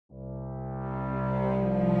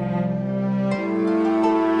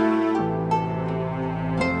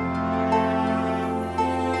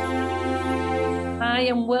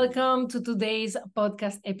and welcome to today's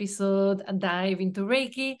podcast episode, Dive Into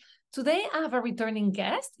Reiki. Today, I have a returning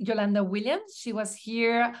guest, Yolanda Williams. She was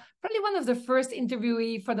here, probably one of the first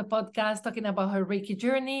interviewee for the podcast, talking about her Reiki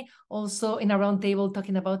journey, also in a roundtable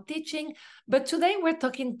talking about teaching. But today, we're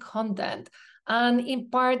talking content. And in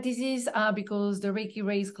part, this is because the Reiki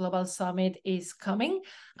Rays Global Summit is coming,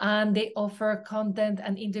 and they offer content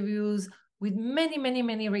and interviews with many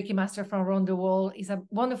Reiki Masters from around the world. It's a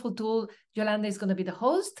wonderful tool. Yolanda is going to be the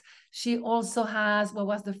host. She also has what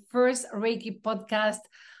was the first Reiki podcast,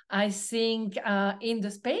 I think, in the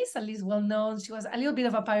space, at least well known. She was a little bit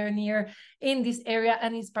of a pioneer in this area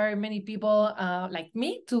and inspired many people like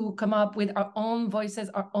me to come up with our own voices,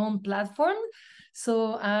 our own platform.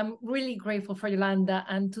 So I'm really grateful for Yolanda.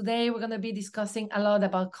 And today we're going to be discussing a lot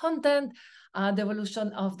about content, the evolution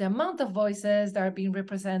of the amount of voices that are being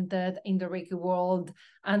represented in the Reiki world,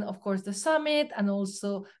 and of course the summit, and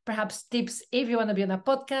also perhaps tips if you want to be on a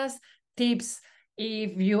podcast, tips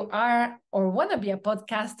if you are or want to be a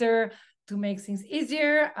podcaster to make things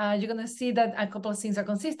easier. You're going to see that a couple of things are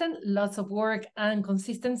consistent, lots of work and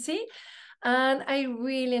consistency. And I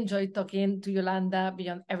really enjoyed talking to Yolanda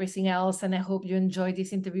beyond everything else. And I hope you enjoyed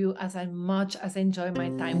this interview as much as I enjoyed my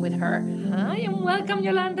time with her. Hi and welcome,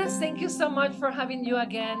 Yolanda. Thank you so much for having you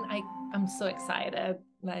again. I'm so excited.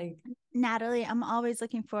 Nathalie, I'm always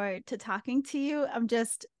looking forward to talking to you. I'm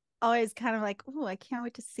just always kind of like, oh, I can't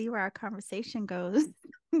wait to see where our conversation goes.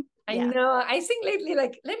 I know. I think lately,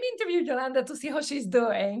 let me interview Yolanda to see how she's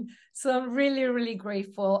doing. So I'm really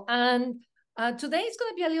grateful. And today is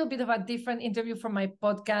going to be a little bit of a different interview from my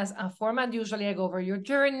podcast format. Usually I go over your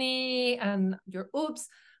journey and your oops,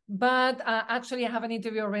 but actually I have an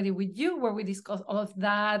interview already with you where we discuss all of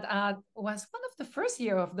that. Was one of the first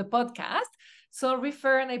year of the podcast. So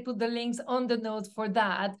refer, and I put the links on the notes for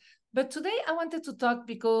that. But today I wanted to talk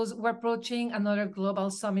because we're approaching another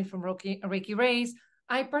global summit from Reiki Rays.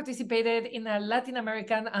 I participated in a Latin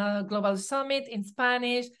American global summit in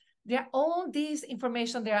Spanish. There are all this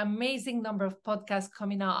information. There are amazing number of podcasts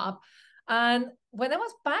coming up. And when I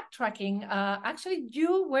was backtracking, actually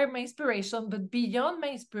you were my inspiration, but beyond my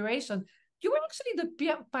inspiration, you were actually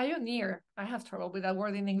the pioneer. I have trouble with that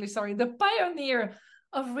word in English, sorry. The pioneer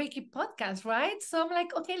of Reiki podcast, right? So I'm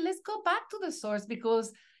like, okay, let's go back to the source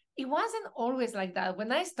because it wasn't always like that.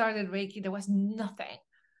 When I started Reiki, there was nothing.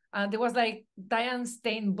 There was like Diane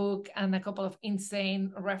Stein book and a couple of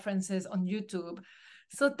insane references on YouTube.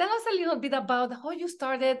 So tell us a little bit about how you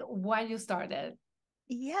started, why you started.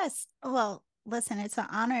 Yes. Well, listen, it's an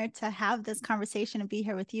honor to have this conversation and be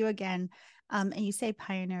here with you again. And you say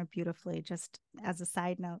pioneer beautifully, just as a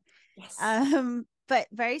side note. Yes. But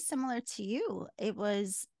very similar to you. It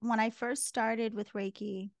was when I first started with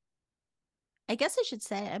Reiki, I guess I should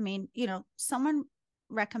say, someone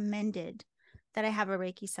recommended that I have a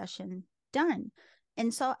Reiki session done.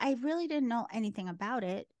 And so I really didn't know anything about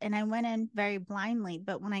it. And I went in very blindly.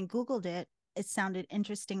 But when I Googled it, it sounded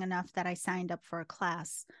interesting enough that I signed up for a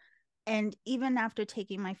class. And even after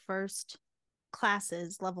taking my first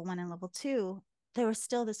classes, level 1 and level 2, there was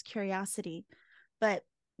still this curiosity. But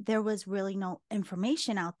there was really no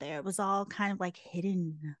information out there. It was all kind of like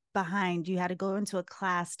hidden behind. You had to go into a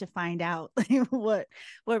class to find out what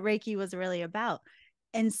Reiki was really about.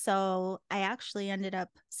 And so I actually ended up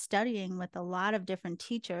studying with a lot of different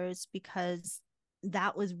teachers because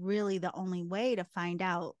that was really the only way to find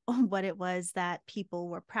out what it was that people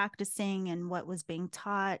were practicing and what was being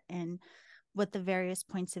taught and what the various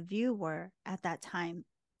points of view were at that time.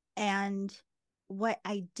 And what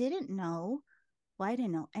I didn't know, well, I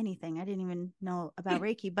didn't know anything. I didn't even know about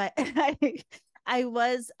Reiki, but I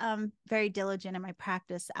was very diligent in my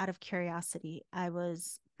practice out of curiosity. I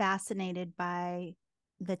was fascinated by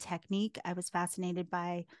the technique. I was fascinated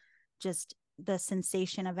by just the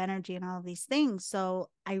sensation of energy and all of these things.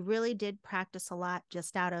 So I really did practice a lot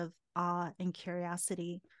just out of awe and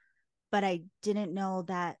curiosity, but I didn't know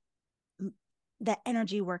that the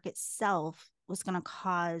energy work itself was going to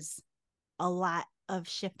cause a lot of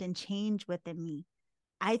shift and change within me.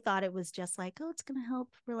 I thought it was just like, oh, it's going to help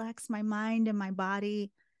relax my mind and my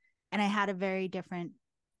body. And I had a very different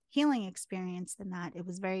healing experience than that. It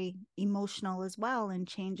was very emotional as well, and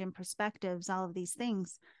change in perspectives, all of these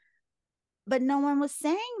things. But no one was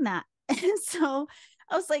saying that. And so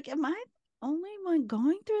I was like, am I the only one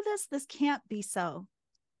going through this? This can't be so.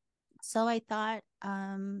 So I thought,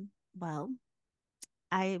 well,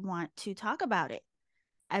 I want to talk about it.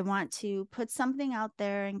 I want to put something out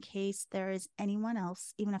there in case there is anyone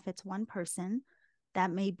else, even if it's one person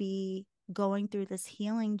that may be going through this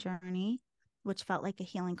healing journey, which felt like a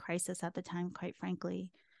healing crisis at the time, quite frankly.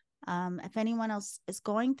 If anyone else is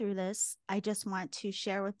going through this, I just want to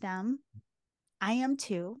share with them. I am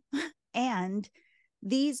too. And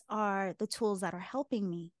these are the tools that are helping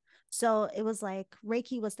me. So it was like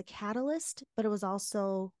Reiki was the catalyst, but it was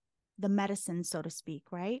also the medicine, so to speak,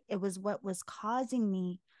 right? It was what was causing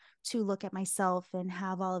me to look at myself and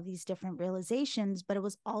have all of these different realizations, but it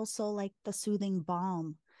was also like the soothing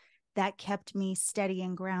balm that kept me steady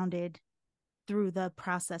and grounded through the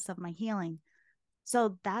process of my healing.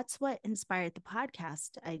 So that's what inspired the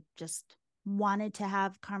podcast. I just wanted to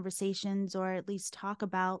have conversations or at least talk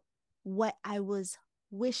about what I was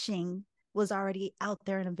wishing was already out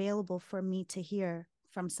there and available for me to hear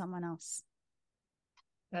from someone else.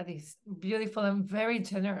 That is beautiful and very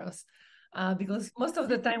generous. Because most of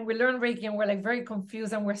the time we learn Reiki and we're like very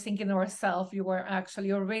confused and we're thinking ourselves. You were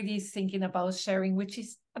actually already thinking about sharing, which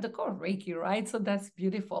is at the core of Reiki, right? So that's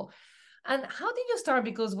beautiful. And how did you start?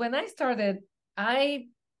 Because when I started, I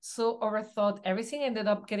so overthought everything. Ended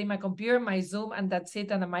up getting my computer, my Zoom, and that's it,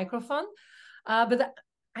 and a microphone. But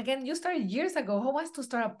again, you started years ago. How was to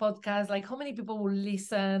start a podcast? Like, how many people will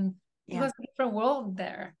listen? It was a different world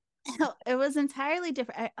there. It was entirely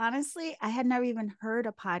different. I had never even heard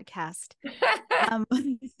a podcast.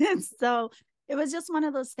 So it was just one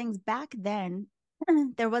of those things. Back then,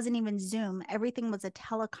 there wasn't even Zoom. Everything was a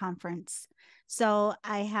teleconference. So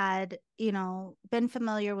I had, been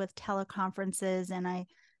familiar with teleconferences, and I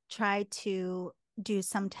tried to do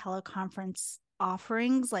some teleconference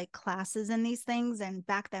offerings, like classes and these things. And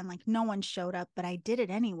back then, like, no one showed up, but I did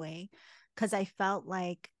it anyway, because I felt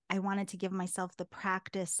like I wanted to give myself the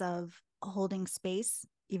practice of holding space,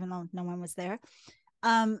 even though no one was there.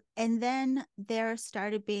 And then there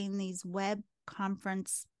started being these web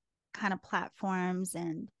conference kind of platforms.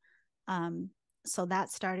 And so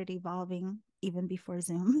that started evolving even before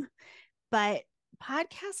Zoom. But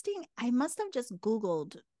podcasting, I must have just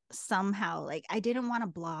Googled somehow. Like, I didn't want to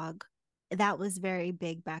blog. That was very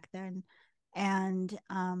big back then. And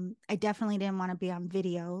I definitely didn't want to be on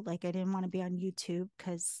video. Like, I didn't want to be on YouTube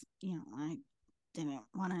because, I didn't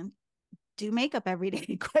want to do makeup every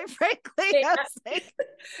day, quite frankly. Yeah. Like,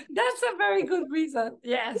 that's a very good reason.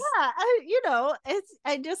 Yes. Yeah,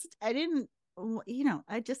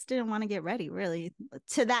 I just didn't want to get ready really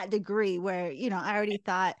to that degree where, I already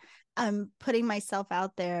thought I'm putting myself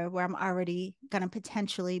out there where I'm already going to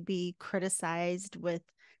potentially be criticized with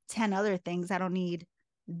 10 other things. I don't need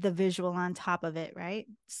the visual on top of it, right?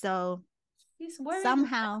 So He's wearing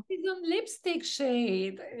somehow his own lipstick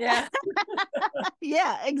shade. Yeah.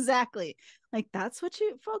 yeah, exactly. Like, that's what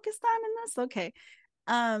you focused on in this? Okay.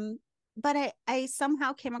 But I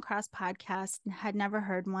somehow came across podcasts and had never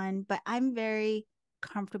heard one, but I'm very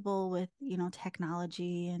comfortable with,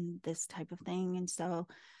 technology and this type of thing. And so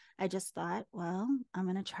I just thought, well, I'm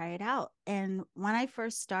going to try it out. And when I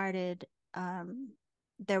first started,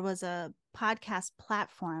 there was a podcast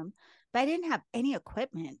platform, but I didn't have any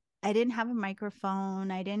equipment. I didn't have a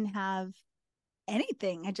microphone. I didn't have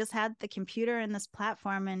anything. I just had the computer and this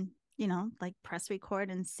platform and, like, press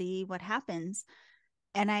record and see what happens.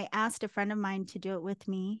 And I asked a friend of mine to do it with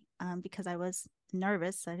me because I was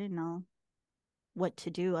nervous. I didn't know what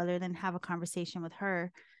to do other than have a conversation with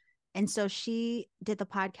her. And so she did the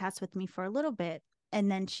podcast with me for a little bit.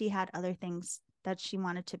 And then she had other things that she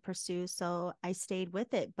wanted to pursue. So I stayed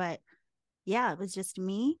with it. But yeah, it was just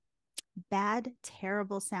me, bad,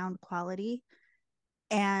 terrible sound quality.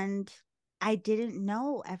 And I didn't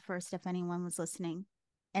know at first if anyone was listening.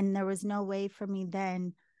 And there was no way for me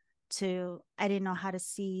then I didn't know how to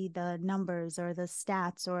see the numbers or the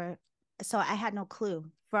stats, so I had no clue.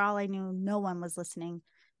 For all I knew, no one was listening.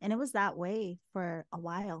 And it was that way for a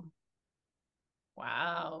while.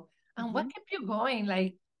 Wow. And what kept you going?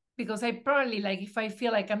 Like, because I probably, like, if I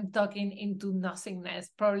feel like I'm talking into nothingness,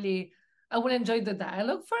 probably I would enjoy the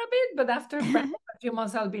dialogue for a bit, but after a few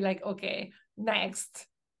months, I'll be like, okay, next.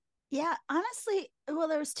 Yeah, honestly, well,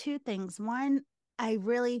 there's two things. One, I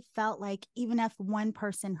really felt like even if one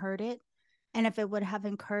person heard it and if it would have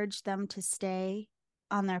encouraged them to stay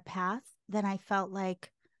on their path, then I felt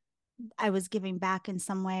like I was giving back in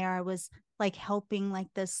some way, or I was like helping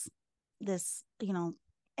like this,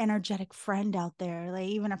 energetic friend out there. Like,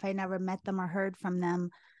 even if I never met them or heard from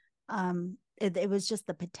them, it was just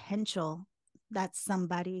the potential that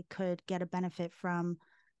somebody could get a benefit from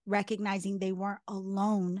recognizing they weren't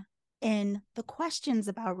alone in the questions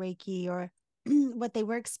about Reiki or what they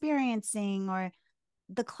were experiencing or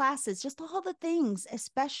the classes, just all the things,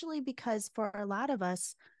 especially because for a lot of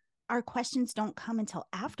us, our questions don't come until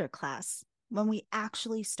after class when we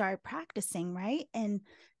actually start practicing, right? And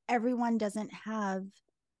everyone doesn't have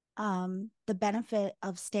the benefit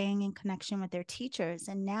of staying in connection with their teachers.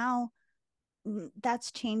 And now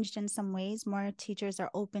that's changed in some ways. More teachers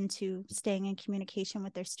are open to staying in communication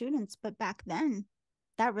with their students. But back then,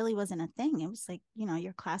 that really wasn't a thing. It was like,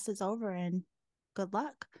 your class is over and good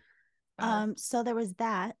luck. So there was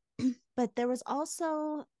that. But there was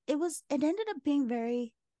also, it ended up being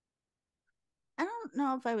very, I don't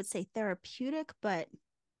know if I would say therapeutic, but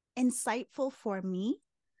insightful for me.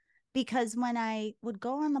 Because when I would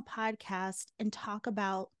go on the podcast and talk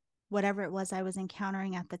about whatever it was I was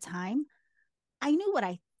encountering at the time, I knew what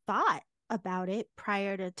I thought about it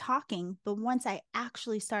prior to talking. But once I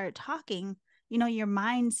actually started talking, your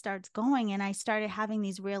mind starts going. And I started having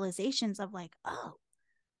these realizations of like, oh,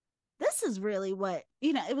 this is really what,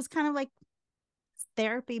 it was kind of like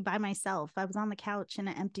therapy by myself. I was on the couch in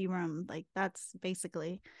an empty room. Like that's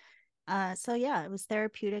basically, so yeah, it was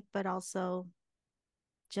therapeutic, but also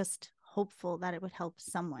just hopeful that it would help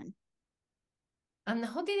someone. And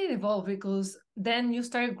how did it evolve? Because then you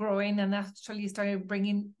started growing and actually started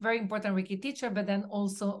bringing very important Reiki teacher, but then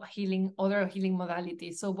also other healing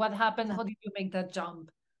modalities. So what happened? How did you make that jump?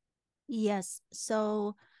 Yes.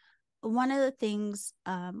 So one of the things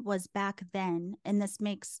was back then, and this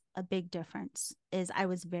makes a big difference, is I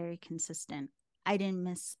was very consistent. I didn't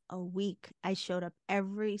miss a week. I showed up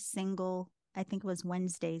every single, I think it was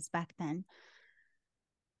Wednesdays back then.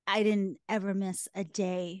 I didn't ever miss a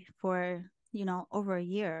day for, over a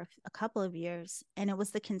year, a couple of years. And it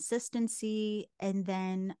was the consistency. And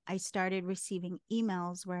then I started receiving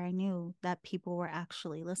emails where I knew that people were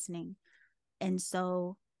actually listening. And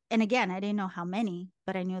so, and again, I didn't know how many,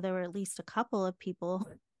 but I knew there were at least a couple of people.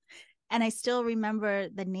 And I still remember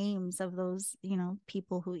the names of those,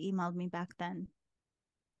 people who emailed me back then.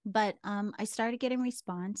 But I started getting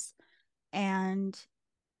response. And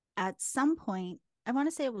at some point, I want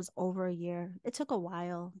to say it was over a year. It took a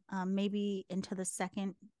while, maybe into the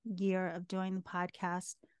second year of doing the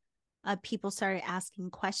podcast. People started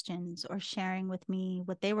asking questions or sharing with me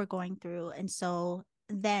what they were going through. And so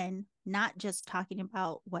then, not just talking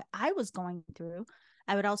about what I was going through,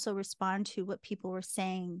 I would also respond to what people were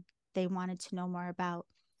saying they wanted to know more about.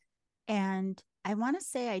 And I want to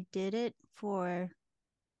say I did it for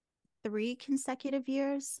 3 consecutive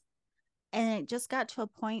years. And it just got to a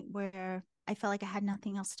point where I felt like I had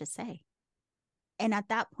nothing else to say. And at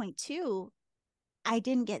that point, too, I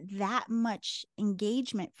didn't get that much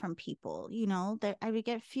engagement from people. I would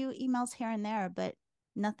get a few emails here and there, but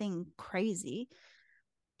nothing crazy.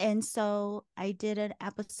 And so I did an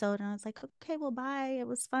episode and I was like, okay, well, bye. It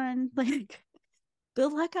was fun. Like,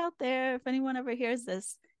 good luck out there if anyone ever hears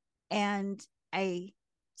this. And I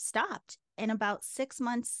stopped. And about 6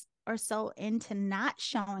 months or so into not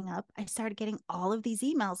showing up, I started getting all of these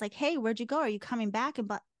emails like, hey, where'd you go? Are you coming back? And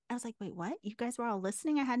but I was like, wait, what? You guys were all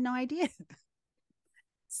listening? I had no idea.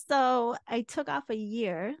 So I took off a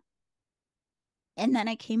year and then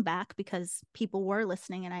I came back because people were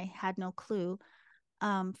listening and I had no clue.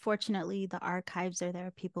 Fortunately, the archives are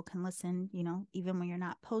there. People can listen, even when you're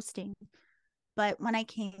not posting. But when I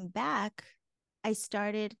came back, I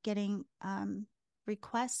started getting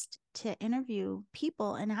requests to interview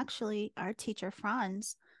people. And actually, our teacher,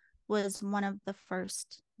 Franz, was one of the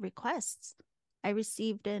first requests. I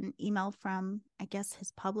received an email from, I guess,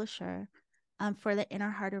 his publisher for the Inner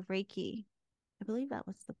Heart of Reiki. I believe that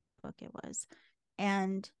was the book it was.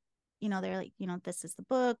 And, they're like, this is the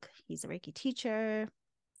book. He's a Reiki teacher,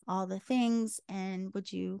 all the things. And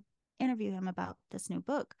would you interview him about this new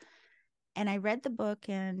book? And I read the book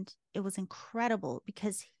and it was incredible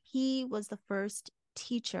because he was the first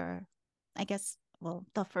teacher, I guess, well,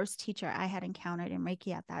 the first teacher I had encountered in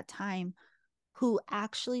Reiki at that time who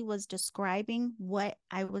actually was describing what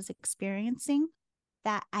I was experiencing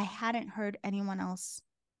that I hadn't heard anyone else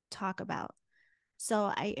talk about.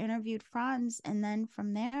 So I interviewed Franz, and then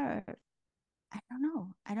from there, I don't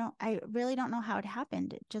know. I really don't know how it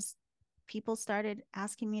happened. It just, people started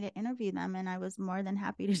asking me to interview them, and I was more than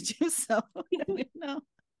happy to do so.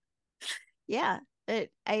 Yeah.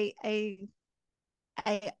 I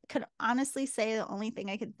could honestly say the only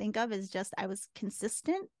thing I could think of is just I was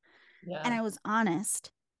consistent and I was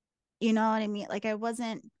honest. You know what I mean? Like I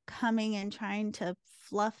wasn't coming and trying to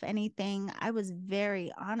fluff anything. I was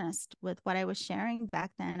very honest with what I was sharing back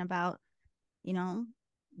then about,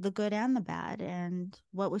 the good and the bad and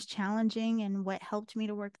what was challenging and what helped me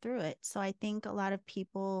to work through it. So I think a lot of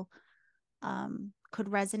people could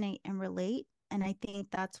resonate and relate. And I think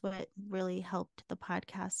that's what really helped the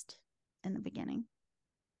podcast in the beginning.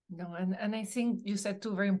 No, and I think you said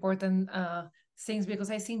 2 very important things, because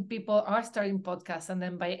I think people are starting podcasts and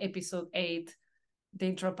then by episode 8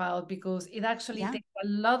 they drop out because it actually takes a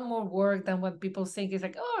lot more work than what people think. It's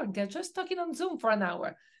like, oh, they're just talking on Zoom for an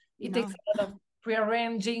hour. It takes No. a lot of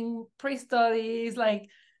pre-arranging, pre-studies, like,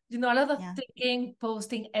 a lot of Yeah. thinking,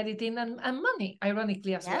 posting, editing, and money,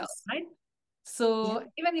 ironically, as well, Yes. right? Yeah. So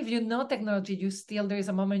even if you know technology, there is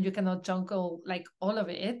a moment you cannot jungle like all of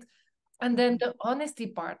it. And then Mhm. the honesty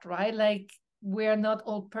part, right? Like, we're not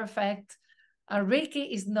all perfect.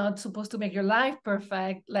 Reiki is not supposed to make your life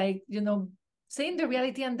perfect. Like, saying the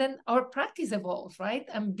reality, and then our practice evolves, right?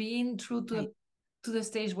 And being true to Right. the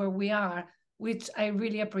stage where we are, which I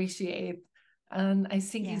really appreciate. And I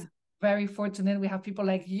think Yeah. it's very fortunate we have people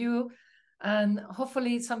like you. And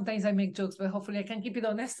hopefully, sometimes I make jokes, but hopefully I can keep it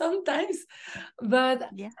honest sometimes. But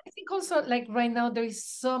Yeah. I think also, like, right now there is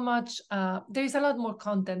so much, there is a lot more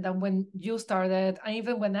content than when you started, and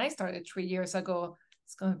even when I started 3 years ago.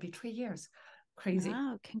 It's going to be 3 years. Crazy.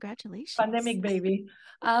 Wow. Congratulations. Pandemic baby.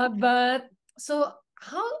 But so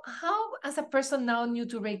how as a person now new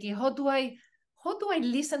to Reiki, how do I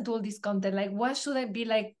listen to all this content? Like, what should I be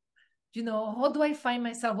like? How do I find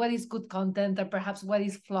myself? What is good content, or perhaps what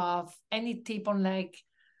is fluff? Any tip on like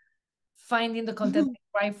finding the content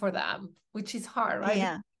right for them, which is hard, right?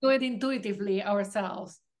 Yeah. Do it intuitively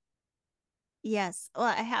ourselves. Yes. Well,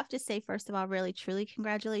 I have to say, first of all, really, truly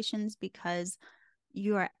congratulations, because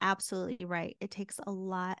you are absolutely right. It takes a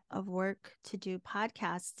lot of work to do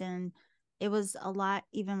podcasts, and it was a lot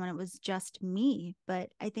even when it was just me. But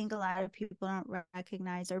I think a lot of people don't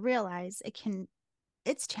recognize or realize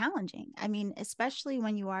it's challenging. I mean, especially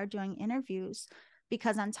when you are doing interviews,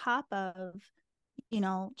 because on top of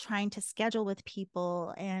trying to schedule with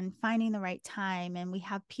people and finding the right time. And we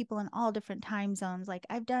have people in all different time zones. Like,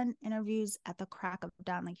 I've done interviews at the crack of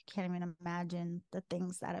dawn. Like, you can't even imagine the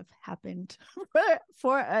things that have happened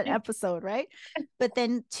for an episode, right? But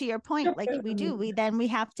then to your point, like we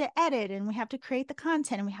have to edit, and we have to create the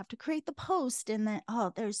content, and we have to create the post. And then,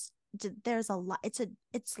 there's a lot.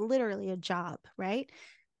 It's literally a job, right?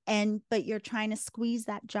 But you're trying to squeeze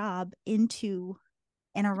that job into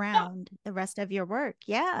and around the rest of your work.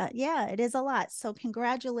 Yeah, yeah, it is a lot. So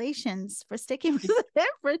congratulations for sticking with it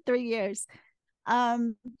for 3 years.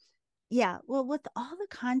 Um, yeah, well, with all the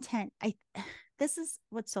content, this is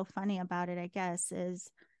what's so funny about it, I guess, is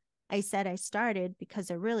I said I started because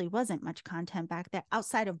there really wasn't much content back there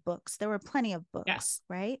outside of books. There were plenty of Yeah. books,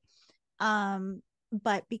 right?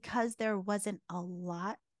 But because there wasn't a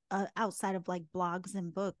lot outside of like blogs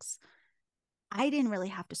and books, I didn't really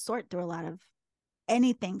have to sort through a lot of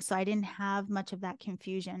anything, so I didn't have much of that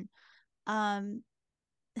confusion. um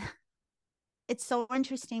it's so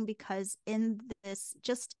interesting because in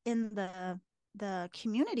the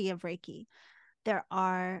community of Reiki, there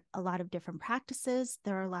are a lot of different practices,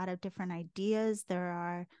 there are a lot of different ideas, there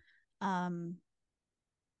are um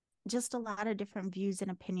just a lot of different views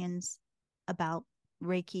and opinions about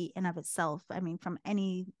Reiki in of itself. I mean, from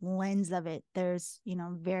any lens of it, there's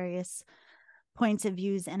various points of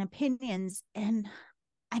views and opinions. And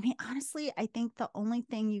I mean, honestly, I think the only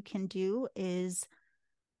thing you can do is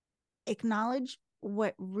acknowledge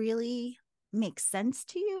what really makes sense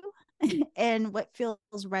to you and what feels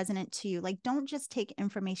resonant to you. Like, don't just take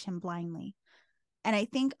information blindly. And I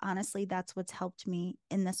think, honestly, that's what's helped me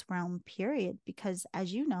in this realm, period. Because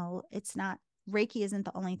as you know, Reiki isn't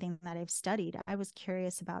the only thing that I've studied. I was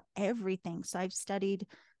curious about everything. So I've studied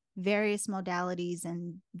various modalities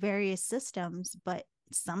and various systems, but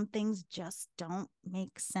some things just don't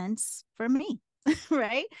make sense for me.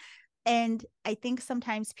 Right. And I think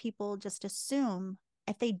sometimes people just assume,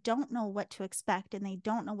 if they don't know what to expect, and they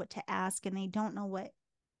don't know what to ask, and they don't know what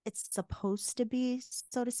it's supposed to be,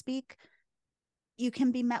 so to speak, you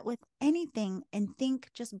can be met with anything and think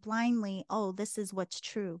just blindly, oh, this is what's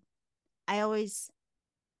true. I always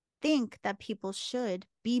think that people should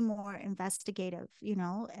be more investigative,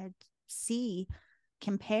 and see,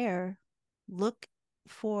 compare, look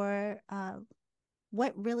for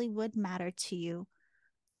what really would matter to you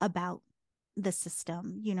about the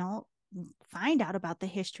system, find out about the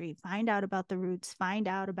history, find out about the roots, find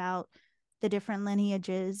out about the different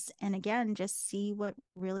lineages. And again, just see what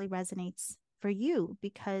really resonates for you,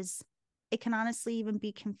 because it can honestly even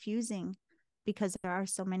be confusing because there are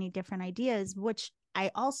so many different ideas, which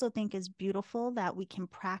I also think is beautiful, that we can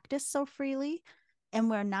practice so freely and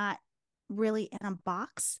we're not really in a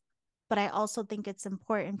box. But I also think it's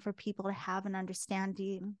important for people to have an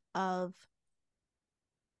understanding of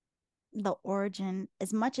the origin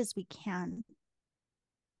as much as we can.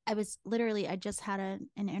 I just had an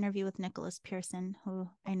interview with Nicholas Pearson, who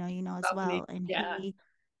I know you know as Lovely. well. And Yeah, he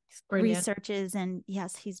it's brilliant. researches, and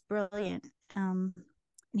yes, he's brilliant. And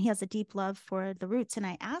he has a deep love for the roots. And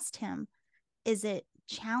I asked him, is it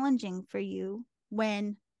challenging for you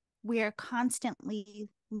when we are constantly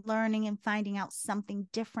learning and finding out something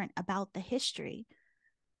different about the history.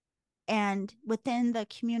 And within the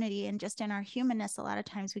community and just in our humanness, a lot of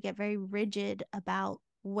times we get very rigid about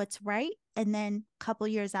what's right. And then a couple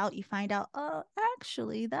years out, you find out, oh,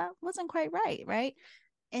 actually, that wasn't quite right. Right.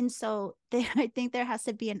 And so I think there has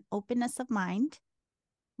to be an openness of mind,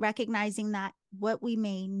 recognizing that what we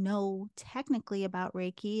may know technically about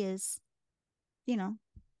Reiki is,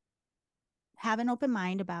 have an open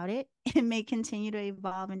mind about it. It may continue to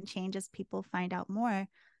evolve and change as people find out more,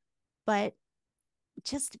 but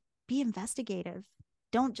just be investigative.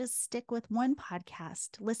 Don't just stick with one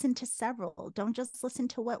podcast. Listen to several. Don't just listen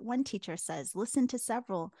to what one teacher says. Listen to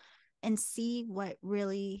several and see what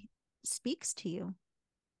really speaks to you.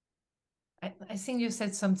 I think you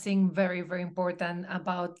said something very, very important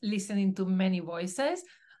about listening to many voices,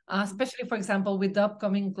 especially, for example, with the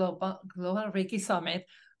upcoming Global Reiki Summit.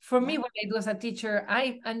 For me, when I do as a teacher,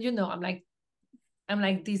 I'm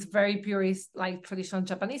like this very purist, like traditional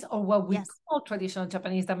Japanese, or what we call traditional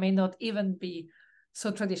Japanese that may not even be so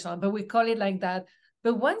traditional, but we call it like that.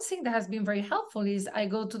 But one thing that has been very helpful is I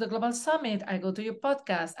go to the Global Summit, I go to your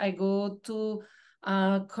podcast, I go to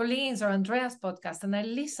Colleen's or Andrea's podcast, and I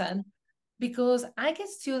listen, because I get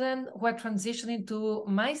students who are transitioning to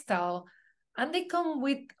my style and they come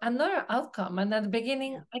with another outcome. And at the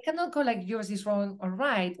beginning, I cannot go like yours is wrong or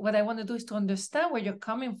right. What I want to do is to understand where you're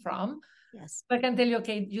coming from. Yes. So I can tell you,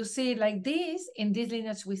 okay, you see it like this, in this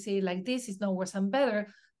lineage, we see it like this, it's not worse and better,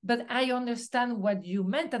 but I understand what you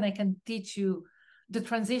meant and I can teach you the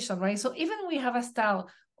transition, right? So even we have a style,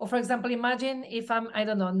 or for example, imagine if I'm, I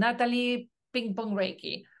don't know, Nathalie Ping Pong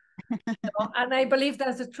Reiki. And I believe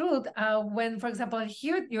that's the truth. When, for example, I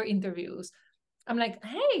hear your interviews, I'm like,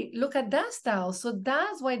 hey, look at that style. So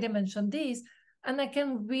that's why they mentioned this. And I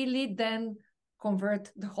can really then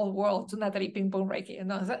convert the whole world to Nathalie Ping Pong Reiki.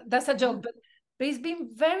 That's a joke, but it's been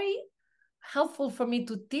very helpful for me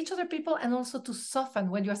to teach other people and also to soften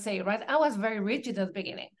what you're saying, right? I was very rigid at the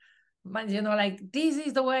beginning. But, like, this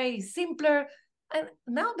is the way, simpler. And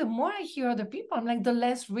now the more I hear other people, I'm like, the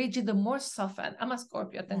less rigid, the more softened. I'm a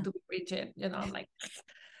Scorpio, I tend to be rigid, I'm like,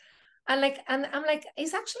 and I'm like,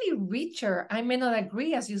 it's actually richer. I may not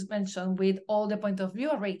agree, as you mentioned, with all the point of view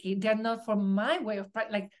of Reiki. They're not for my way of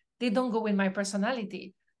like, they don't go with my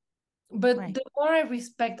personality. But the more I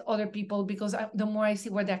respect other people, because the more I see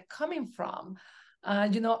where they're coming from,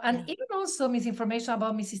 and even also misinformation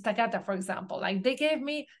about Mrs. Takata, for example. Like, they gave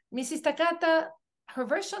me Mrs. Takata, her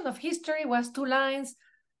version of history was 2 lines.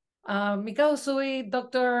 Mikao Usui,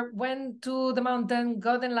 doctor, went to the mountain,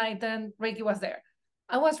 got enlightened, Reiki was there.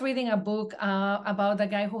 I was reading a book about a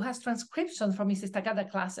guy who has transcriptions from Mrs. Takata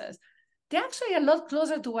classes. They're actually a lot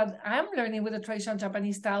closer to what I'm learning with the traditional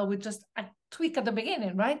Japanese style, with just a tweak at the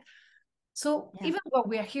beginning, right? So even what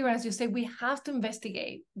we are here, as you say, we have to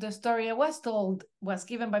investigate. The story I was told was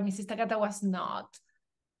given by Mrs. Takata was not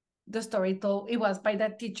the story told. It was by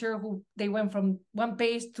that teacher who they went from 1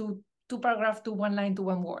 page to 2 paragraphs to 1 line to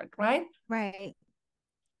 1 word, right? Right.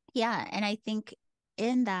 Yeah. And I think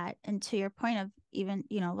in that, and to your point of even,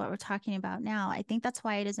 what we're talking about now, I think that's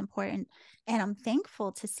why it is important. And I'm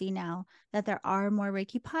thankful to see now that there are more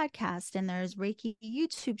Reiki podcasts and there's Reiki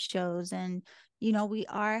YouTube shows. And, we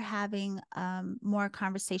are having more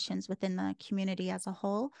conversations within the community as a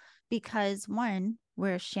whole, because one,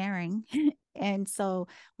 we're sharing. And so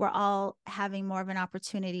we're all having more of an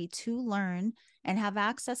opportunity to learn and have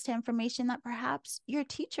access to information that perhaps your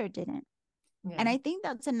teacher didn't. Yeah. And I think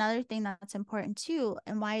that's another thing that's important too,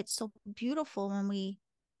 and why it's so beautiful when we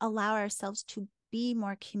allow ourselves to be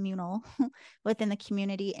more communal within the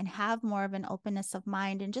community and have more of an openness of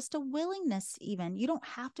mind and just a willingness. Even you don't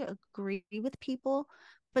have to agree with people,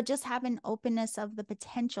 but just have an openness of the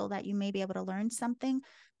potential that you may be able to learn something.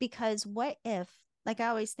 Because what if, like, I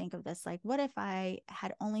always think of this, like, what if I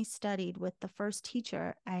had only studied with the first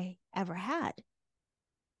teacher I ever had?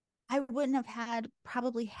 I wouldn't have had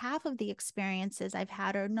probably half of the experiences I've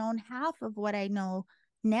had, or known half of what I know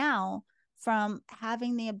now, from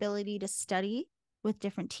having the ability to study with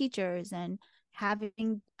different teachers and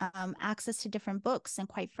having access to different books. And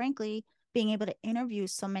quite frankly, being able to interview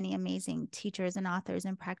so many amazing teachers and authors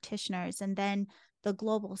and practitioners. And then the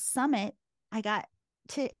Global Summit, I got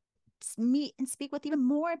to meet and speak with even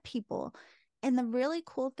more people. And the really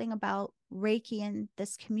cool thing about Reiki and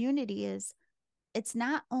this community is, it's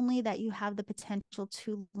not only that you have the potential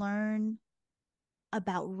to learn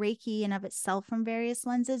about Reiki and of itself from various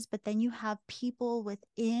lenses, but then you have people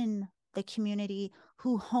within the community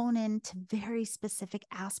who hone into very specific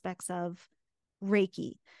aspects of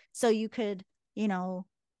Reiki. So you could,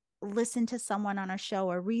 listen to someone on a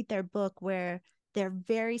show or read their book where they're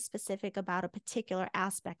very specific about a particular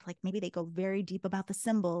aspect. Like maybe they go very deep about the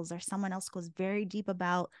symbols, or someone else goes very deep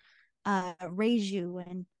about Reiju.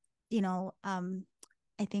 And,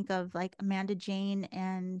 I think of like Amanda Jane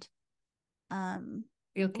and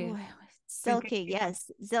Okay. Silke.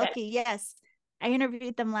 Yes. Zilke. Yes. I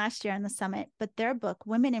interviewed them last year on the summit, but their book,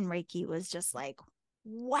 Women in Reiki, was just like,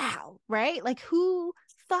 wow, right? Like, who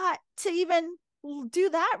thought to even do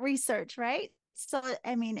that research, right? So,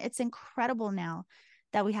 I mean, it's incredible now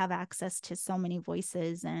that we have access to so many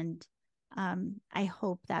voices. And I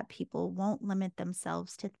hope that people won't limit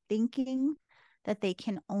themselves to thinking that they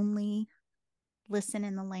can only listen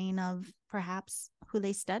in the lane of perhaps who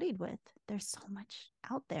they studied with. There's so much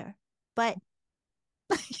out there, but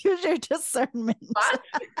use your discernment. What?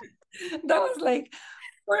 That was like,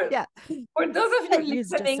 Yeah. for those of you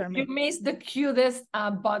Use listening, you discernment. missed the cutest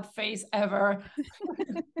butt face ever.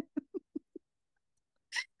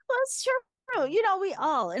 Well, it's true. We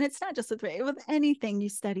all, and it's not just with anything you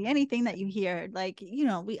study, anything that you hear, like,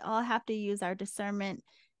 we all have to use our discernment.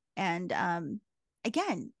 And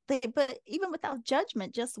again, but even without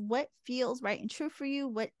judgment, just what feels right and true for you,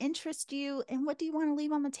 what interests you, and what do you want to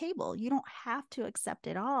leave on the table. You don't have to accept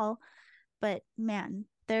it all, but man,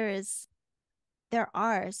 there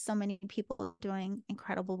are so many people doing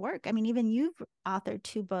incredible work. I mean, even you've authored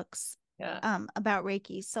 2 books about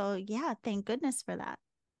Reiki. So yeah, thank goodness for that.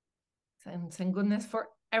 Thank goodness for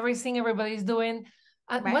everything everybody's doing.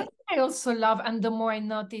 And right. What I also love, and the more I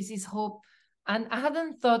notice, is hope. And I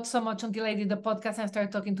hadn't thought so much until I did the podcast and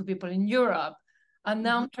started talking to people in Europe. And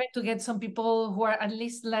now I'm trying to get some people who are at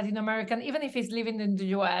least Latin American, even if it's living in the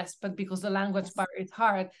US, but because the language barrier is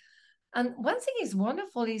hard. And one thing is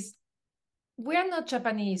wonderful is we're not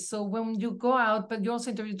Japanese. So when you go out, but you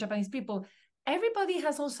also interview Japanese people, everybody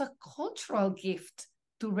has also a cultural gift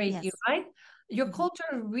to Reiki, right? Your culture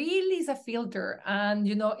really is a filter. And,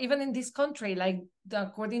 even in this country, like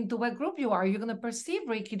according to what group you are, you're going to perceive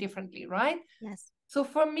Reiki differently, right? Yes. So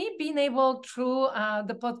for me, being able through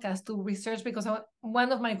the podcast to research, because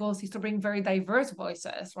one of my goals is to bring very diverse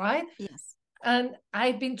voices, right? Yes. And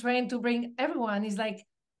I've been trying to bring everyone, is like,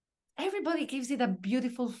 everybody gives it a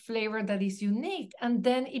beautiful flavor that is unique. And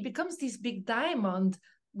then it becomes this big diamond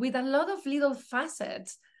with a lot of little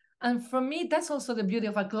facets. And for me, that's also the beauty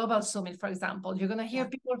of a global summit, for example. You're going to hear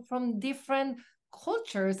people from different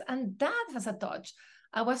cultures, and that has a touch.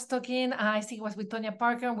 I was talking, I think it was with Tonya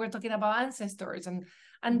Parker, and we're talking about ancestors.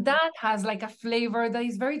 And that has like a flavor that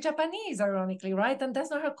is very Japanese, ironically, right? And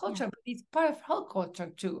that's not her culture, but it's part of her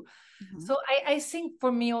culture too. So I think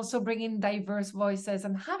for me, also bringing diverse voices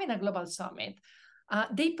and having a global summit,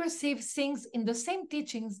 they perceive things in the same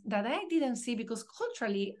teachings that I didn't see because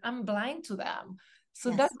culturally I'm blind to them. So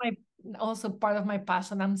that's also part of my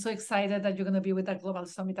passion. I'm so excited that you're going to be with that global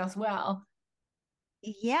summit as well.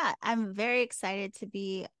 Yeah, I'm very excited to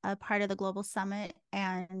be a part of the global summit.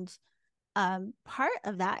 And part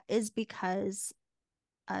of that is because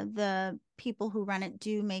the people who run it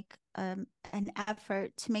do make an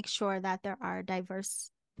effort to make sure that there are diverse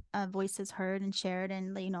voices heard and shared,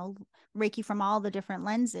 and Reiki from all the different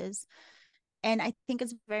lenses. And I think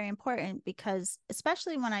it's very important because,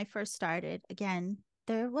 especially when I first started, again,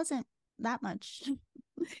 there wasn't that much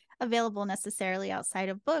available necessarily outside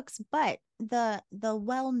of books, but the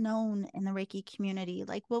well-known in the Reiki community,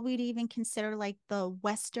 like what we'd even consider like the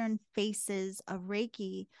Western faces of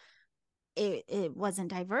Reiki, it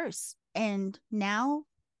wasn't diverse. And now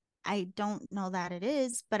I don't know that it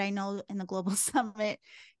is, but I know in the Global Summit,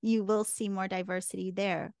 you will see more diversity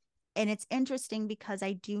there. And it's interesting because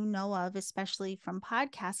I do know of, especially from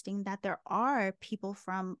podcasting, that there are people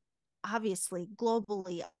from, obviously,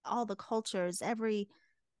 globally, all the cultures, everything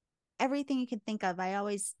you can think of. I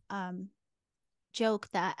always joke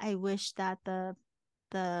that I wish that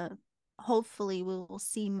the hopefully we will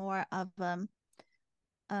see more of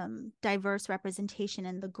diverse representation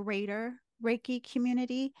in the greater Reiki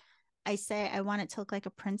community. I say I want it to look like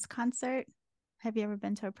a Prince concert. Have you ever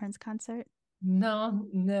been to a Prince concert? No.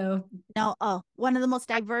 Oh, one of the most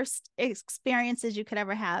diverse experiences you could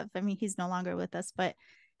ever have. I mean, he's no longer with us, but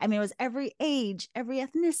I mean, it was every age, every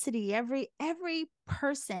ethnicity, every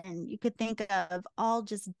person you could think of, all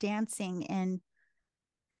just dancing, and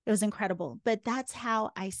it was incredible. But that's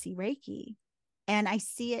how I see Reiki. And I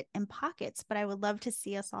see it in pockets, but I would love to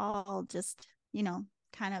see us all just,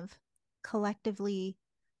 kind of collectively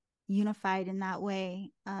unified in that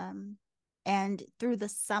way. And through the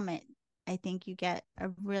summit, I think you get a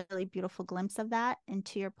really beautiful glimpse of that. And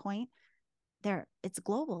to your point, it's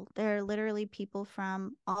global. There are literally people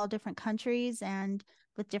from all different countries and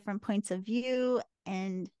with different points of view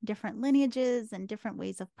and different lineages and different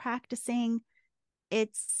ways of practicing.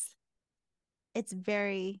 it's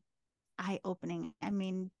very eye-opening. I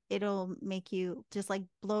mean, it'll make you just like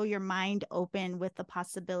blow your mind open with the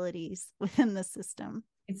possibilities within the system.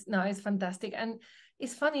 It's fantastic. And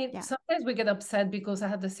it's funny, Yeah. sometimes we get upset because I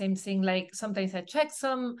have the same thing. Like sometimes I check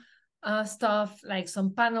some stuff, like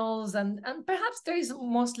some panels, and perhaps there is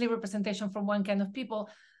mostly representation from one kind of people.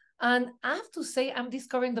 And I have to say, I'm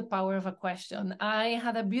discovering the power of a question. I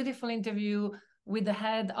had a beautiful interview with the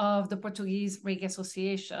head of the Portuguese Reiki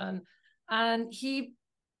Association, and he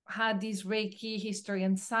had this Reiki history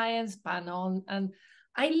and science panel. And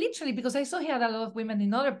I literally, because I saw he had a lot of women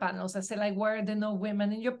in other panels, I said, like, why are there no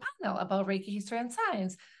women in your panel about Reiki history and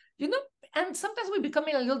science? You know, and sometimes we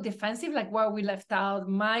becoming a little defensive, like, why are we left out?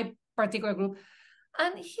 My particular group.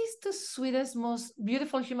 And he's the sweetest, most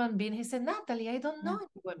beautiful human being. He said, Nathalie, I don't know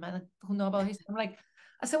any women who know about history. I'm like,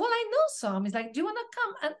 I said, well, I know some. He's like, do you want to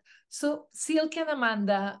come? And so Silke and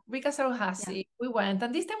Amanda, Rika Saruhasi, we went.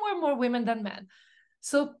 And this time were more women than men.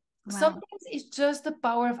 So sometimes it's just the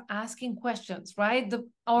power of asking questions, right?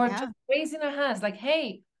 Or just raising our hands, like,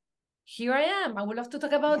 hey, here I am. I would love to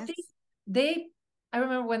talk about this. I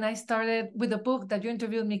remember when I started with the book that you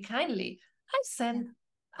interviewed me kindly, I sent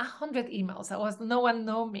 100 emails. No one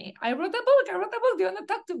know me. I wrote a book. Do you want to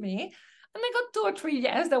talk to me? And I got 2 or 3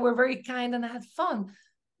 yes that were very kind and I had fun.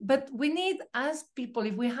 But we need, as people,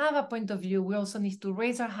 if we have a point of view, we also need to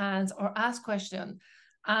raise our hands or ask questions.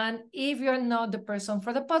 And if you're not the person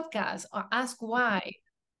for the podcast, or ask why.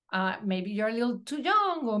 Maybe you're a little too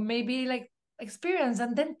young, or maybe like experience,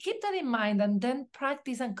 and then keep that in mind and then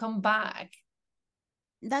practice and come back.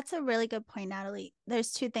 That's a really good point, Nathalie.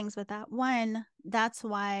 There's 2 things with that. One, that's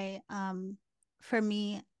why for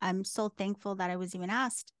me, I'm so thankful that I was even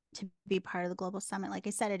asked to be part of the Global Summit. Like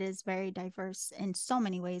I said, it is very diverse in so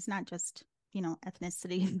many ways, not just,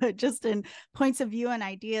 ethnicity, but just in points of view and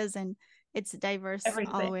ideas. And it's diverse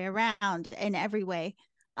all the way around in every way.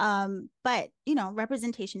 But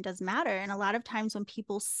representation does matter. And a lot of times when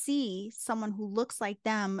people see someone who looks like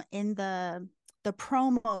them in the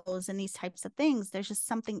promos and these types of things, there's just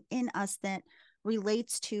something in us that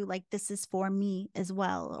relates to, like, this is for me as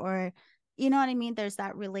well, or you know what I mean? There's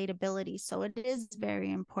that relatability. So it is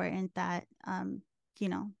very important that and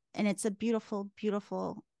it's a beautiful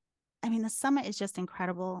I mean, the summit is just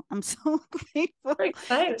incredible. I'm so grateful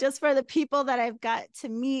just for the people that I've got to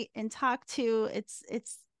meet and talk to.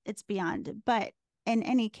 It's beyond. But in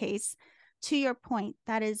any case, to your point,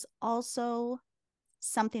 that is also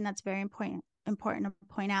something that's very important to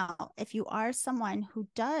point out. If you are someone who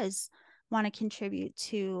does want to contribute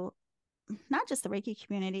to not just the Reiki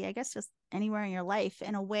community, I guess just anywhere in your life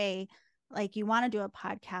in a way, like you want to do a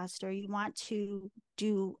podcast or you want to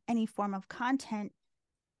do any form of content,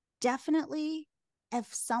 definitely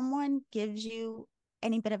if someone gives you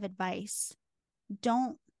any bit of advice,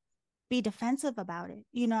 don't be defensive about it.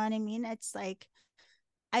 You know what I mean? It's like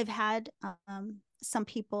I've had some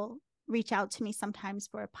people reach out to me sometimes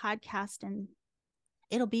for a podcast and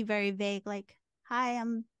it'll be very vague, like, hi,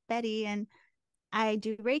 I'm Betty and I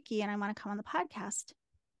do Reiki and I want to come on the podcast.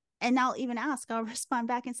 And I'll even I'll respond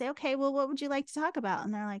back and say, okay, well, what would you like to talk about?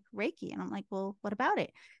 And they're like, Reiki. And I'm like, well, what about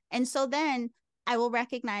it? And so then I will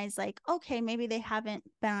recognize, like, okay, maybe they haven't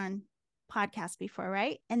been on podcast before,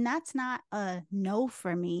 right? And that's not a no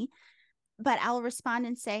for me, but I'll respond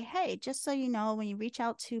and say, hey, just so you know, when you reach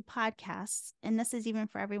out to podcasts, and this is even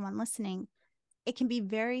for everyone listening, it can be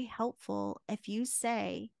very helpful if you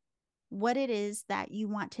say what it is that you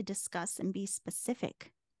want to discuss and be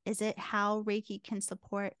specific. Is it how Reiki can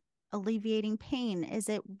support alleviating pain? Is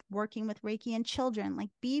it working with Reiki in children? Like,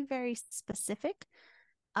 be very specific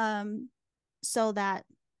so that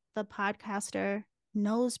the podcaster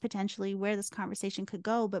knows potentially where this conversation could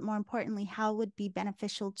go, but more importantly, how it would be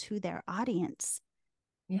beneficial to their audience.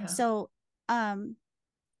 Yeah. So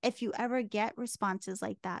if you ever get responses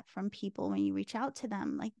like that from people when you reach out to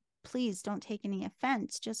them, like, please don't take any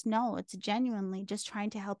offense. Just know it's genuinely just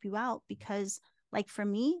trying to help you out, because like for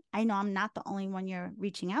me, I know I'm not the only one you're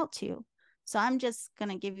reaching out to. So I'm just going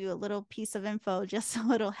to give you a little piece of info just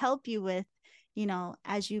so it'll help you with,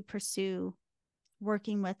 as you pursue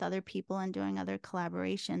working with other people and doing other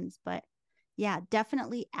collaborations. But yeah,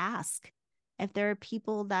 definitely ask if there are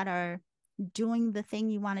people that are doing the thing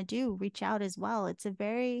you want to do, reach out as well. It's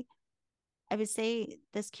I would say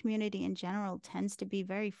this community in general tends to be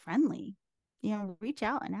very friendly. Reach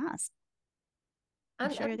out and ask.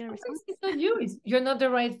 I'm sure you're going to respond. It's not you. You're not the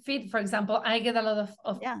right fit. For example, I get a lot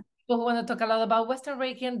of people who want to talk a lot about Western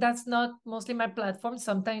Reiki, and that's not mostly my platform.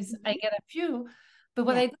 Sometimes I get a few, but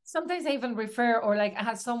what I do, sometimes I even refer, or like I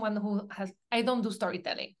have someone who I don't do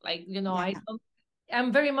storytelling. Like, I don't,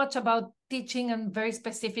 I'm very much about teaching and very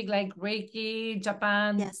specific, like Reiki,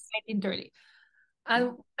 Japan, Yes. 1930.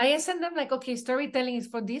 And I send them like, okay, storytelling is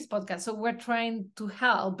for this podcast. So we're trying to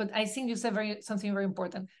help, but I think you said something very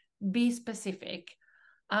important. Be specific.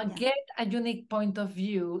 Get a unique point of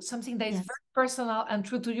view, something that is very personal and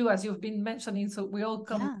true to you, as you've been mentioning. So we all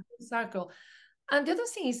come in circle. And the other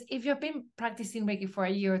thing is, if you've been practicing Reiki for a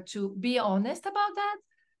year or two, be honest about that.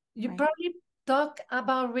 You probably talk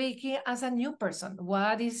about Reiki as a new person.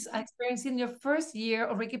 What is experiencing your first year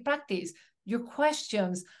of Reiki practice? Your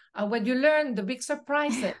questions, when you learn, the big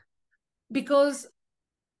surprises. Because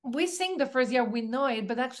we think the first year we know it,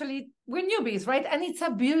 but actually we're newbies, right? And it's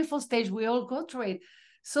a beautiful stage. We all go through it.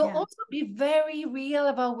 So also be very real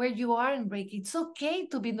about where you are in Reiki. It's okay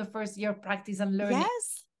to be in the first year of practice and learning.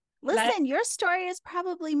 Yes. Listen, your story is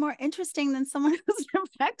probably more interesting than someone who's been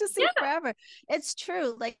practicing forever. It's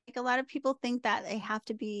true. Like a lot of people think that they have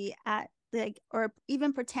to be at or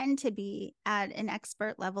even pretend to be at an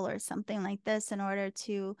expert level or something like this in order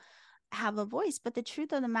to have a voice. But the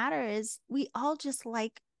truth of the matter is we all just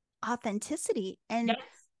like authenticity, and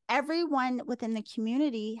everyone within the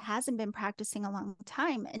community hasn't been practicing a long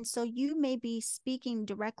time. And so you may be speaking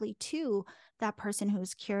directly to that person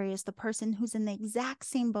who's curious, the person who's in the exact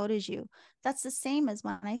same boat as you. That's the same as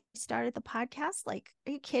when I started the podcast. Like,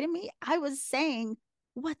 are you kidding me? I was saying,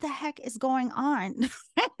 what the heck is going on?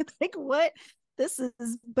 Like, what? This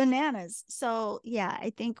is bananas. So yeah,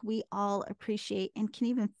 I think we all appreciate and can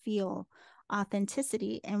even feel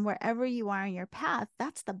authenticity. And wherever you are in your path,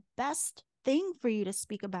 that's the best thing for you to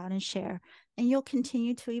speak about and share, and you'll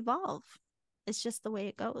continue to evolve. It's just the way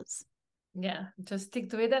it goes. Yeah, just stick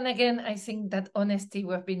to it. And again, I think that honesty,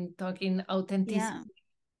 we've been talking, authenticity,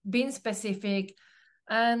 being specific,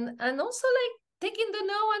 and also like taking the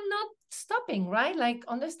no and not stopping, right? Like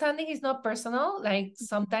understanding is not personal. Like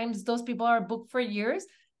sometimes those people are booked for years.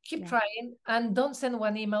 Keep trying, and don't send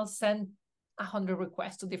one email, send 100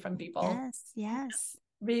 requests to different people. Yes.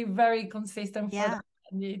 Be very consistent for that.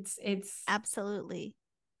 It's absolutely.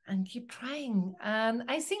 And keep trying. And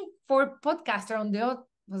I think for podcaster on the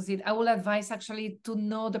opposite, I will advise actually to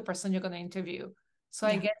know the person you're going to interview. So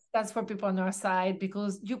I guess that's for people on our side,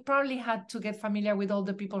 because you probably had to get familiar with all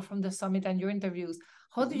the people from the summit and your interviews.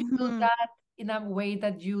 How do you do that in a way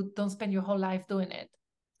that you don't spend your whole life doing it?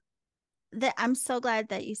 I'm so glad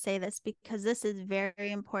that you say this, because this is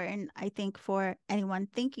very important, I think, for anyone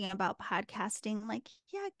thinking about podcasting. Like,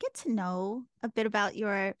 get to know a bit about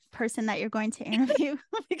your person that you're going to interview,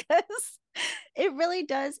 because it really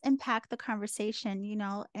does impact the conversation, you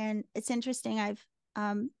know. And it's interesting. I've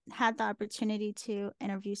had the opportunity to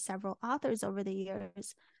interview several authors over the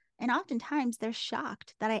years, and oftentimes they're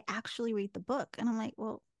shocked that I actually read the book. And I'm like,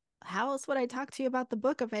 well, how else would I talk to you about the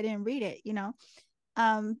book if I didn't read it, you know?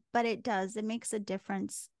 But it makes a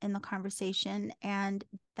difference in the conversation, and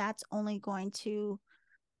that's only going to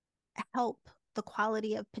help the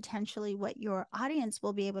quality of potentially what your audience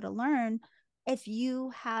will be able to learn if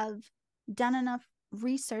you have done enough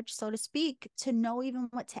research, so to speak, to know even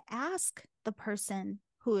what to ask the person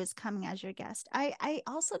who is coming as your guest. I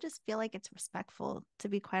also just feel like it's respectful, to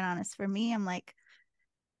be quite honest. For me, I'm like,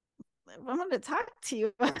 I'm going to talk to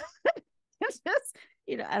you. It's just,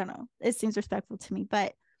 you know, I don't know. It seems respectful to me.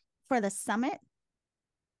 But for the summit,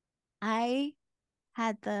 I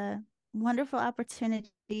had the wonderful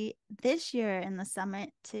opportunity this year in the summit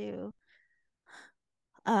to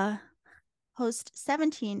host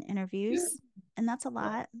 17 interviews, and that's a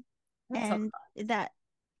lot. And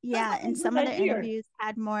some of the interviews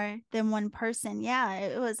had more than one person. Yeah,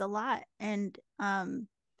 it was a lot. And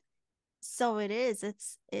so it is.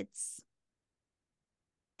 It's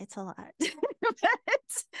a lot.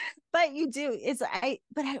 but you do.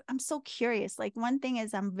 I'm so curious. Like, one thing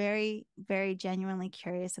is, I'm very, very genuinely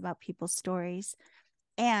curious about people's stories.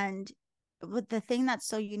 And the thing that's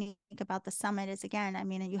so unique about the summit is, again, I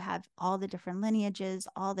mean, you have all the different lineages,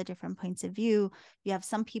 all the different points of view. You have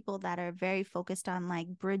some people that are very focused on like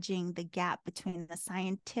bridging the gap between the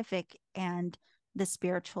scientific and the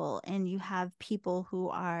spiritual. And you have people who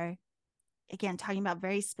are, again, talking about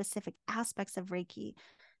very specific aspects of Reiki.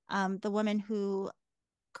 The woman who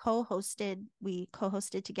we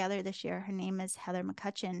co-hosted together this year, her name is Heather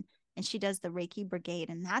McCutcheon, and she does the Reiki Brigade,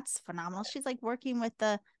 and that's phenomenal. She's like working with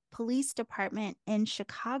the police department in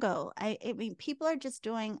Chicago. I mean, people are just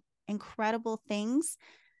doing incredible things,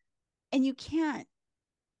 and you can't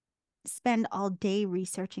spend all day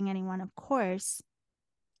researching anyone, of course.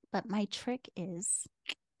 But my trick is,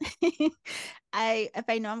 if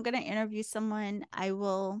I know I'm going to interview someone, I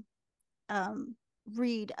will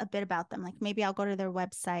read a bit about them. Like, maybe I'll go to their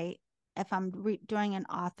website if I'm doing an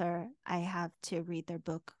author, I have to read their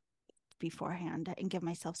book beforehand and give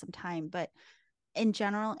myself some time. But in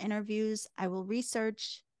general interviews, I will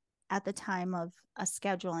research at the time of a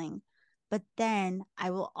scheduling, but then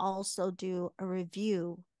I will also do a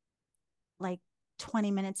review like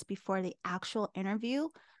 20 minutes before the actual interview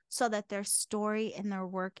so that their story and their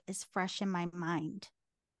work is fresh in my mind.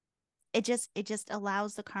 It just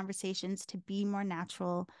allows the conversations to be more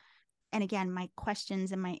natural. And again, my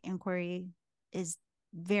questions and my inquiry is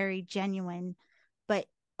very genuine, but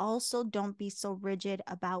also don't be so rigid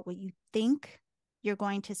about what you think you're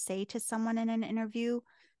going to say to someone in an interview,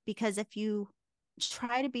 because if you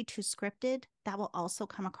try to be too scripted, that will also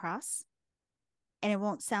come across and it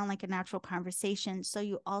won't sound like a natural conversation. So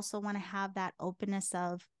you also want to have that openness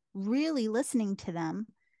of really listening to them,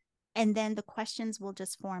 and then the questions will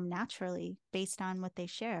just form naturally based on what they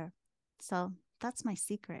share. So that's my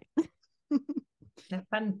secret. A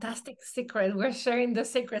fantastic secret. We're sharing the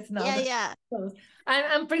secrets now. Yeah.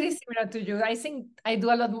 I'm pretty similar to you. I think I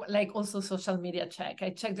do a lot more, like also social media check.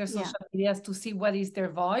 I check their social medias to see what is their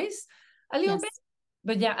voice a little bit.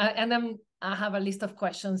 But yeah, and I have a list of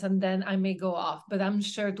questions and then I may go off, but I'm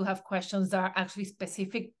sure to have questions that are actually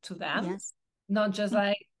specific to them. Yes. Not just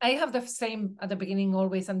like, I have the same at the beginning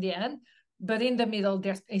always and the end, but in the middle,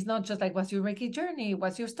 it's not just like, what's your Reiki journey?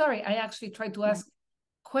 What's your story? I actually try to ask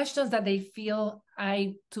questions that they feel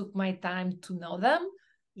I took my time to know them,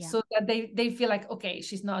 so that they feel like, okay,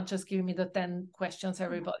 she's not just giving me the 10 questions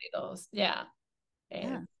everybody does.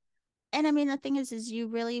 And I mean, the thing is you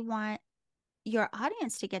really want your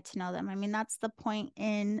audience to get to know them. I mean, that's the point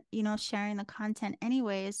in, sharing the content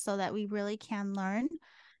anyways, so that we really can learn.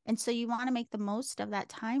 And so you want to make the most of that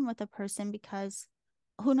time with a person, because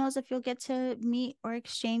who knows if you'll get to meet or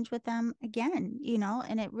exchange with them again,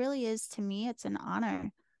 and it really is, to me, it's an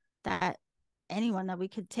honor that anyone that we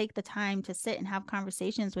could take the time to sit and have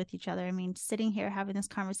conversations with each other. I mean, sitting here having this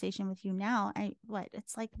conversation with you now,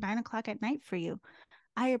 it's like 9:00 at night for you.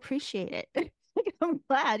 I appreciate it. I'm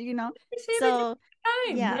glad, so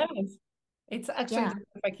yes. It's actually the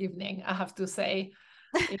perfect evening, I have to say.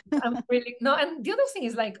 I'm really no, and the other thing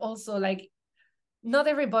is like also like not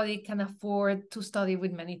everybody can afford to study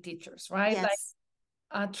with many teachers, right? Yes.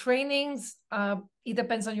 Like trainings, it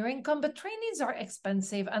depends on your income, but trainings are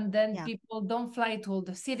expensive, and then people don't fly to all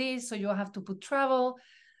the cities, so you have to put travel.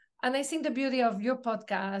 And I think the beauty of your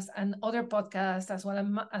podcast and other podcasts, as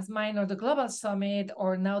well as mine, or the Global Summit,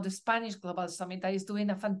 or now the Spanish Global Summit, that is doing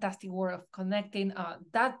a fantastic work of connecting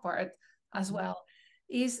that part as well,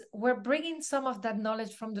 is we're bringing some of that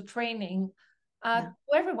knowledge from the training to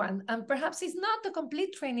everyone. And perhaps it's not the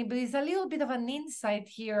complete training, but it's a little bit of an insight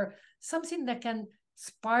here, something that can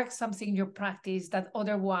spark something in your practice that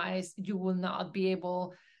otherwise you will not be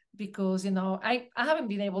able, because I haven't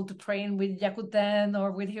been able to train with Jikiden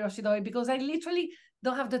or with Hiroshi Doi because I literally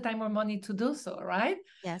don't have the time or money to do so, right?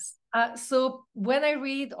 Yes. So when I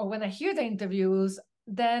read or when I hear the interviews,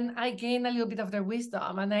 then I gain a little bit of their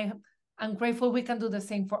wisdom, and I'm grateful we can do the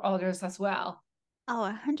same for others as well.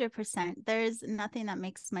 Oh, 100%. There's nothing that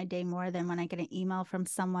makes my day more than when I get an email from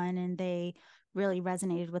someone and they really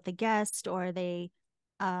resonated with the guest, or they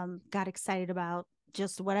got excited about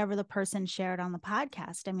just whatever the person shared on the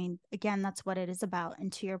podcast. I mean, again, that's what it is about.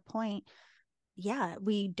 And to your point,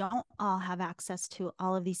 we don't all have access to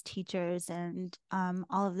all of these teachers and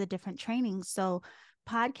all of the different trainings. So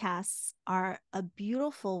podcasts are a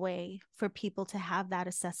beautiful way for people to have that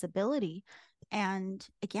accessibility. And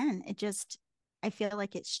again, I feel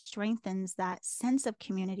like it strengthens that sense of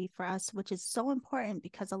community for us, which is so important,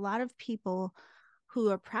 because a lot of people who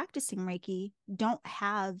are practicing Reiki don't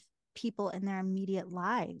have people in their immediate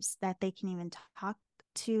lives that they can even talk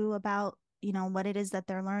to about, what it is that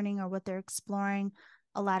they're learning or what they're exploring.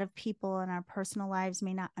 A lot of people in our personal lives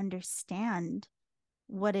may not understand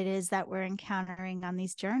what it is that we're encountering on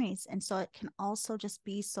these journeys. And so it can also just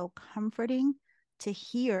be so comforting to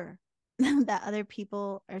hear that other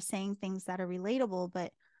people are saying things that are relatable,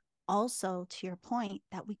 but also, to your point,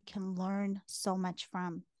 that we can learn so much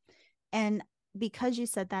from. And because you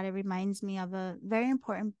said that, it reminds me of a very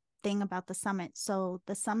important thing about the summit. So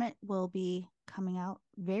the summit will be coming out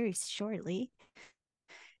very shortly.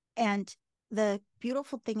 And the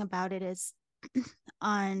beautiful thing about it is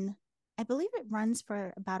I believe it runs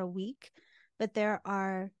for about a week, but there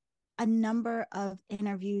are a number of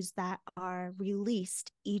interviews that are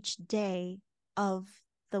released each day of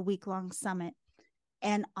the week-long summit.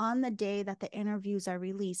 And on the day that the interviews are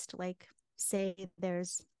released, like say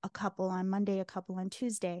there's a couple on Monday, a couple on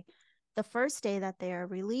Tuesday, the first day that they are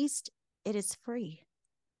released, it is free.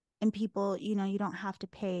 And people, you don't have to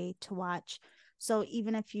pay to watch. So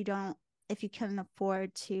even if you don't if you can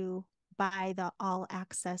afford to buy the all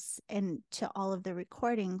access and to all of the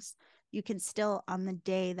recordings, you can still, on the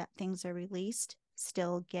day that things are released,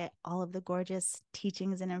 still get all of the gorgeous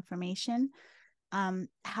teachings and information.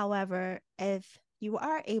 However, if you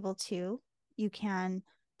are able to, you can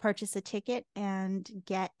purchase a ticket and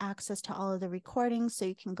get access to all of the recordings, so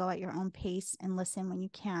you can go at your own pace and listen when you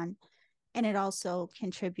can. And it also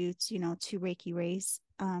contributes, to Reiki Rays.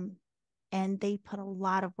 And they put a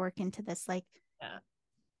lot of work into this. Like,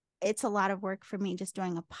 it's a lot of work for me just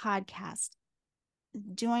doing a podcast.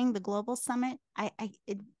 Doing the Global Summit,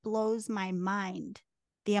 it blows my mind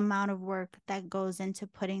the amount of work that goes into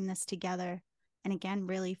putting this together. And again,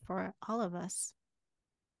 really for all of us.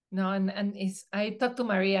 No, and I talked to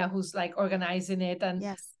Maria, who's like organizing it, and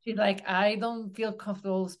yes, she's like, I don't feel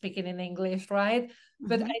comfortable speaking in English, right? Mm-hmm.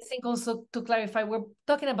 But I think also to clarify, we're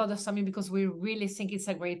talking about the summit because we really think it's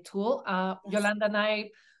a great tool. Yes. Yolanda and I,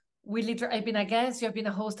 I've been a guest, you've been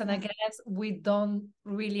a host and a guest. We don't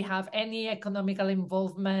really have any economical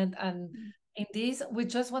involvement, and in this, we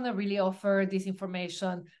just want to really offer this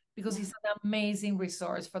information because it's an amazing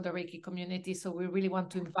resource for the Reiki community. So we really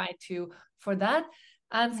want to invite you for that.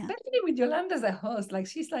 And especially with Yolanda as a host, like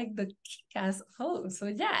she's like the kick-ass host. So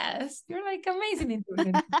yes, you're like amazing in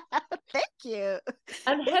doing it. Thank you.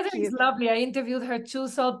 And Heather is lovely. I interviewed her too,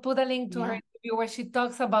 so I'll put a link to her interview where she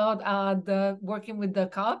talks about the working with the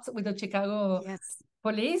cops, with the Chicago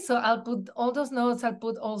police. So I'll put all those notes. I'll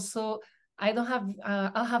put also, I don't have,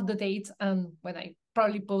 I'll have the dates, and when I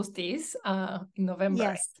probably post this in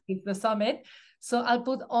November, it's the summit. So I'll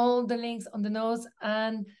put all the links on the notes.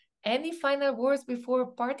 And any final words before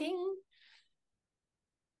parting?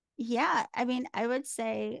 Yeah, I mean, I would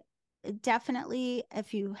say definitely,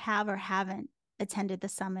 if you have or haven't attended the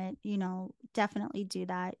summit, definitely do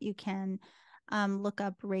that. You can look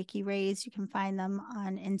up Reiki Rays. You can find them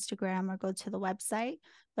on Instagram or go to the website,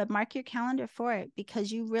 but mark your calendar for it,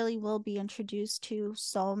 because you really will be introduced to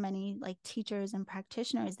so many like teachers and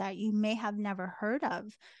practitioners that you may have never heard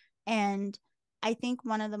of. And I think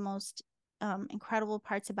one of the most incredible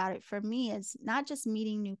parts about it for me is not just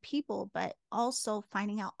meeting new people, but also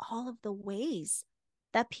finding out all of the ways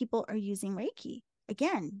that people are using Reiki.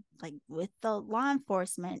 Again, like with the law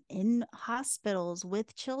enforcement, in hospitals,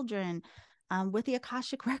 with children, with the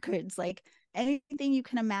Akashic records, like anything you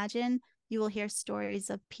can imagine, you will hear stories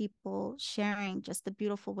of people sharing just the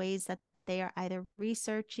beautiful ways that they are either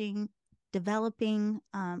researching, developing.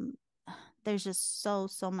 There's just so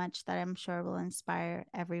much that I'm sure will inspire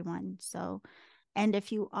everyone. So, and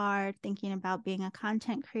if you are thinking about being a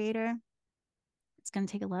content creator, it's going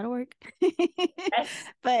to take a lot of work,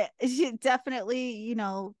 but you should definitely,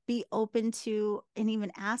 be open to and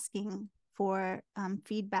even asking for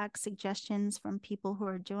feedback, suggestions from people who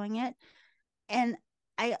are doing it. And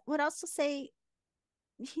I would also say,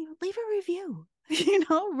 leave a review.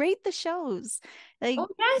 Rate the shows, like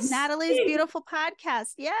Nathalie's beautiful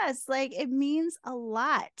podcast. Yes, like it means a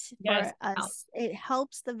lot for us. It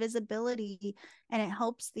helps the visibility, and it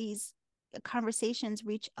helps these conversations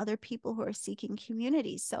reach other people who are seeking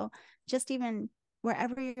community. So just even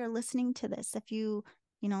wherever you're listening to this, if you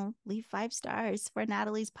leave 5 stars for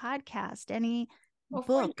Nathalie's podcast, any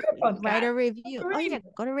book, write a review.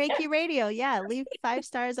 Go to Reiki Radio. Leave 5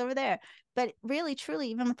 stars over there. But really, truly,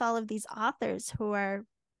 even with all of these authors who are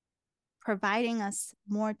providing us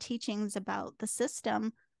more teachings about the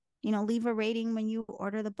system, leave a rating when you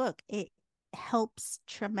order the book. It helps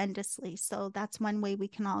tremendously. So that's one way we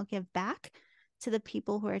can all give back to the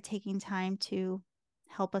people who are taking time to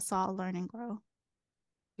help us all learn and grow.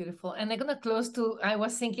 Beautiful. And I'm going to close to, I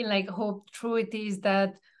was thinking like how true it is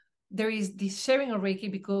that there is this sharing of Reiki,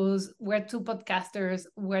 because we're 2 podcasters,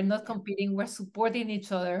 we're not competing, we're supporting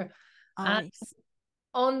each other. Always. And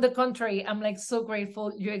on the contrary, I'm like so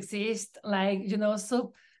grateful you exist, like,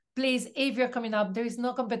 so please, if you're coming up, there is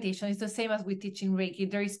no competition. It's the same as with teaching Reiki.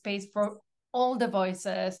 There is space for all the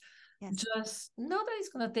voices. Just know that it's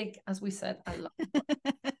going to take, as we said, a lot.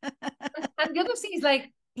 And the other thing is like,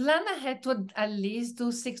 plan ahead to at least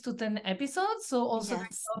do 6 to 10 episodes. So also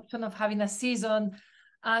there's the option of having a season.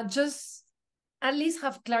 Just at least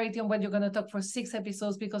have clarity on what you're going to talk for 6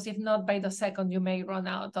 episodes, because if not, by the second, you may run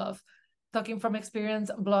out of talking from experience,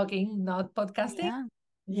 blogging, not podcasting.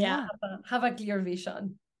 Have a clear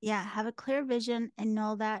vision. Yeah, have a clear vision and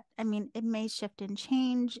know that, I mean, it may shift and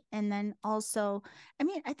change. And then also, I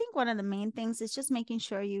mean, I think one of the main things is just making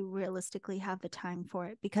sure you realistically have the time for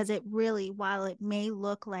it, because it really, while it may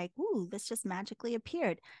look like, ooh, this just magically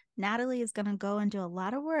appeared, Nathalie is going to go and do a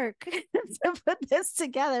lot of work to put this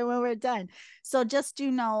together when we're done. So just do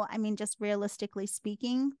know, I mean, just realistically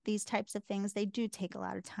speaking, these types of things, they do take a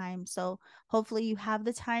lot of time. So hopefully you have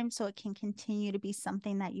the time so it can continue to be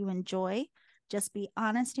something that you enjoy. Just be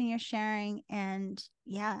honest in your sharing. And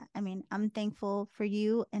yeah, I mean, I'm thankful for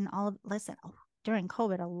you and all of, listen, during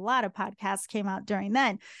COVID, a lot of podcasts came out during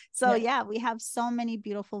then. So yeah, we have so many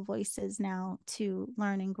beautiful voices now to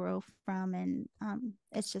learn and grow from. And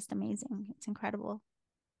it's just amazing. It's incredible.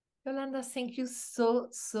 Yolanda, thank you so,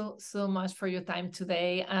 so, so much for your time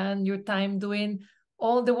today and your time doing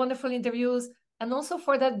all the wonderful interviews, and also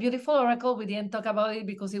for that beautiful oracle. We didn't talk about it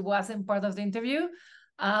because it wasn't part of the interview.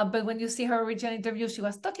 But when you see her original interview, she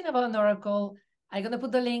was talking about an oracle. I'm going to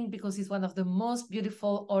put the link because it's one of the most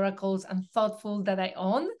beautiful oracles and thoughtful that I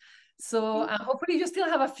own. So hopefully you still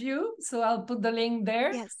have a few. So I'll put the link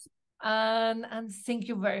there. Yes. And thank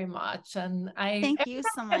you very much. And thank you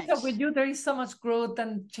so much. With you, there is so much growth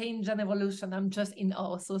and change and evolution. I'm just in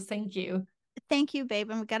awe. So thank you. Thank you,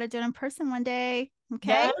 babe. And we got to do it in person one day.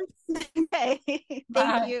 Okay. Yes. Okay.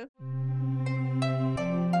 Thank you.